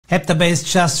Heptabase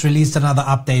just released another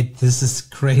update. This is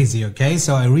crazy, okay?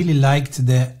 So I really liked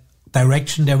the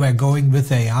direction they were going with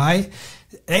AI.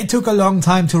 They took a long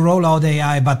time to roll out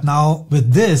AI, but now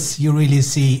with this, you really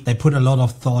see they put a lot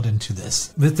of thought into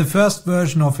this. With the first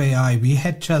version of AI, we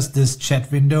had just this chat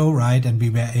window, right? And we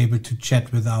were able to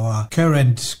chat with our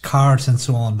current cards and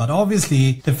so on. But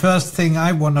obviously, the first thing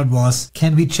I wondered was,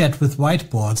 can we chat with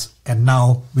whiteboards? And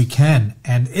now we can.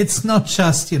 And it's not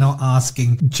just,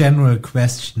 asking general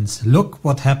questions. Look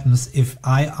what happens if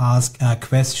I ask a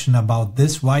question about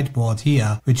this whiteboard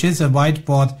here, which is a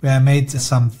whiteboard where I made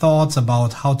some thoughts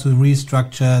about how to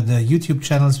restructure the YouTube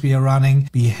channels we are running.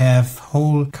 We have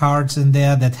whole cards in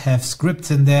there that have scripts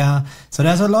in there. So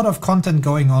there's a lot of content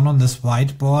going on this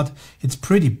whiteboard. It's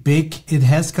pretty big. It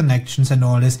has connections and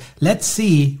all this. Let's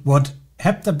see what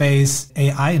Heptabase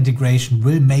AI integration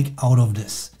will make out of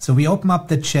this. So we open up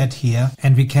the chat here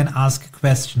and we can ask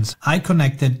questions. I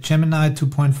connected Gemini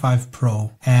 2.5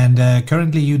 Pro and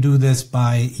currently you do this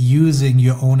by using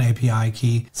your own API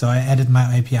key. So I added my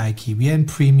API key. We are in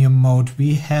premium mode.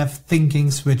 We have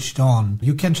thinking switched on.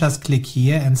 You can just click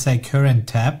here and say current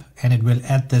tab and it will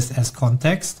add this as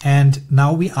context. And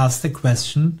now we ask the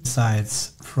question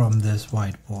besides from this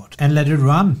whiteboard and let it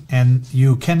run. And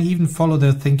you can even follow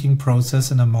the thinking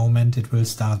process in a moment. It will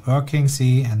start working.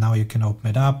 See, and now you can open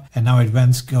it up. And now it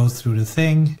goes through the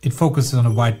thing. It focuses on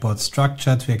a whiteboard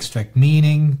structure to extract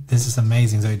meaning. This is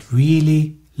amazing. So it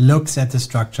really looks at the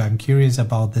structure. I'm curious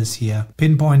about this here.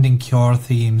 Pinpointing core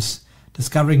themes,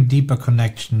 discovering deeper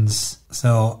connections.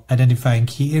 So identifying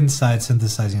key insights,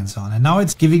 synthesizing and so on. And now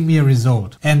it's giving me a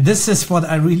result. And this is what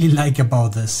I really like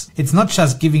about this. It's not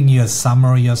just giving you a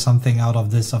summary or something out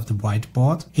of this of the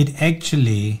whiteboard. It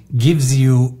actually gives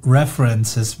you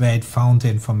references where it found the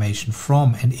information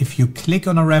from. And if you click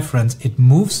on a reference, it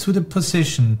moves to the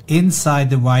position inside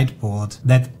the whiteboard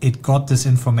that it got this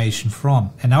information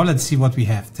from. And now let's see what we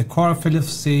have. The core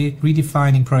philosophy,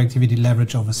 redefining productivity,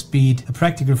 leverage over speed, a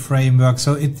practical framework.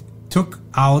 So it took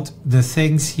out the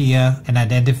things here and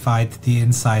identified the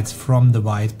insights from the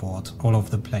whiteboard all over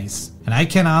the place. And I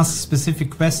can ask specific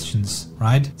questions,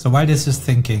 right? So while this is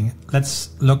thinking, let's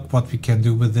look what we can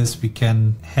do with this. We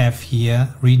can have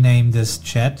here, rename this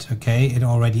chat, okay? It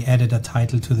already added a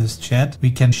title to this chat. We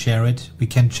can share it. We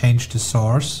can change the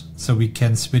source. So we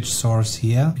can switch source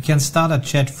here. We can start a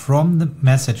chat from the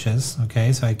messages,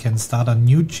 okay? So I can start a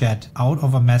new chat out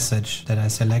of a message that I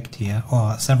select here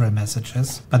or several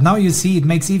messages. But now you see it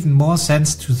makes even more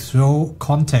sense to throw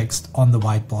context on the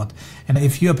whiteboard. And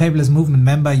if you're a Paperless Movement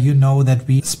member, you know that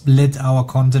we split our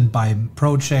content by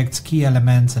projects, key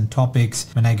elements and topics.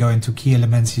 When I go into key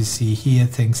elements, you see here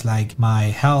things like my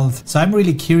health. So I'm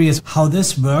really curious how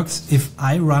this works if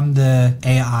I run the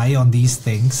AI on these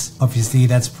things. Obviously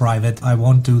that's private. I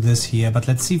won't do this here, but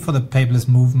let's see for the Paperless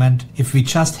Movement. If we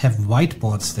just have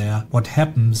whiteboards there, what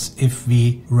happens if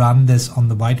we run this on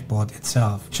the whiteboard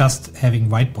itself? Just having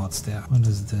whiteboards there. What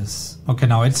is this? Okay,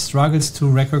 now it struggles to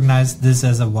recognize this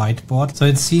as a whiteboard. So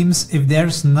it seems if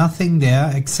there's nothing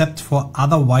there except for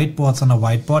other whiteboards on a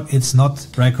whiteboard, it's not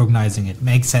recognizing it.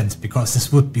 Makes sense because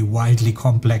this would be wildly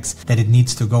complex that it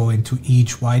needs to go into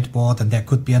each whiteboard and there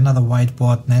could be another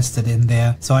whiteboard nested in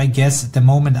there. So I guess at the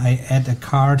moment I add a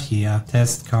card here,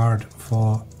 test card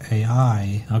for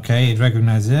AI. Okay, it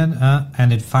recognizes it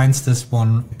and it finds this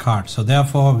one card. So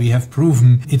therefore we have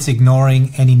proven it's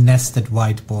ignoring any nested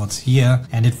whiteboards here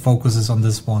and it focuses on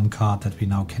this one card that we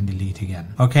now can delete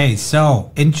again. Okay,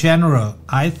 so in general,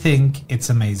 I think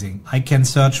it's amazing. I can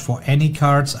search for any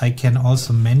cards. I can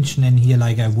also mention in here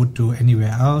like I would do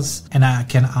anywhere else. And I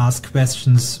can ask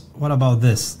questions. What about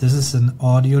this? This is an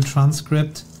audio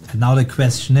transcript. And now the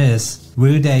question is,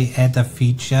 will they add a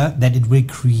feature that it will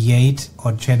create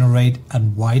or generate a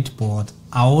whiteboard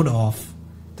out of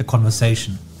the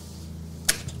conversation?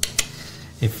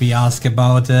 If we ask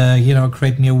about,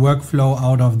 create me a workflow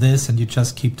out of this and you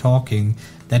just keep talking,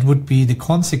 that would be the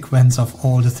consequence of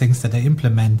all the things that they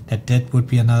implement. That would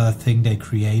be another thing they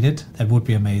created. That would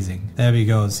be amazing. There we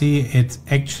go. See, it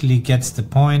actually gets the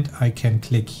point. I can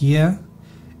click here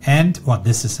and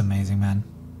this is amazing, man.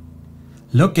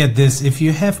 Look at this. If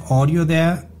you have audio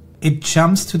there, it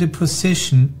jumps to the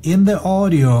position in the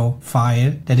audio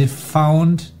file that it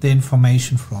found the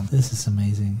information from. This is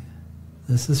amazing.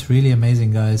 This is really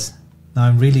amazing, guys. Now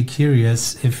I'm really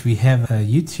curious if we have a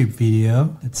YouTube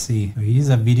video. Let's see. Here's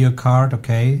a video card,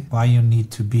 okay. Why you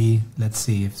need to be, let's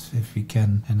see if we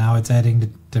can. And now it's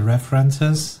adding the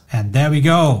references. And there we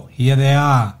go. Here they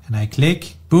are. And I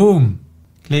click, boom,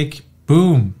 click,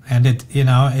 boom. And it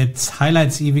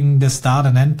highlights even the start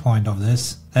and end point of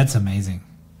this. That's amazing.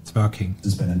 It's working.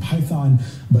 It's been in Python,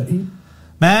 but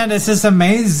Man, this is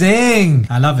amazing.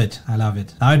 I love it. I love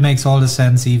it. Now it makes all the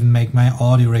sense, even make my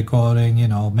audio recording, you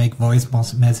know, make voice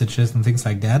messages and things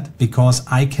like that, because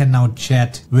I can now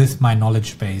chat with my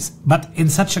knowledge base, but in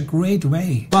such a great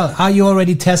way. Well, are you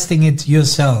already testing it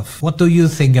yourself? What do you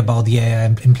think about the AI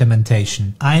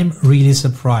implementation? I'm really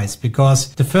surprised,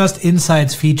 because the first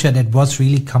insights feature that was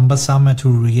really cumbersome to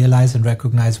realize and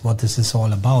recognize what this is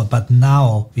all about. But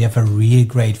now we have a real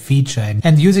great feature,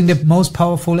 and using the most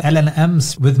powerful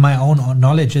LLMs with my own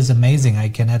knowledge is amazing. I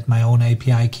can add my own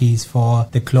API keys for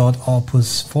the Claude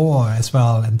Opus 4 as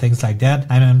well and things like that.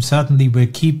 And I certainly will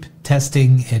keep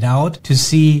testing it out to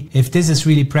see if this is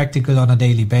really practical on a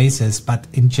daily basis. But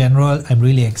in general, I'm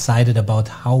really excited about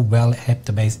how well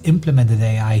Heptabase implemented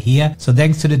AI here. So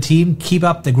thanks to the team, keep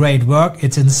up the great work.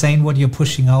 It's insane what you're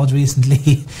pushing out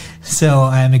recently. So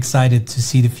I'm excited to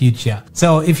see the future.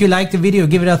 So if you like the video,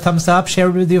 give it a thumbs up, share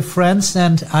it with your friends,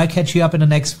 and I'll catch you up in the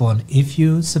next one if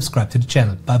you subscribe to the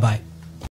channel. Bye bye.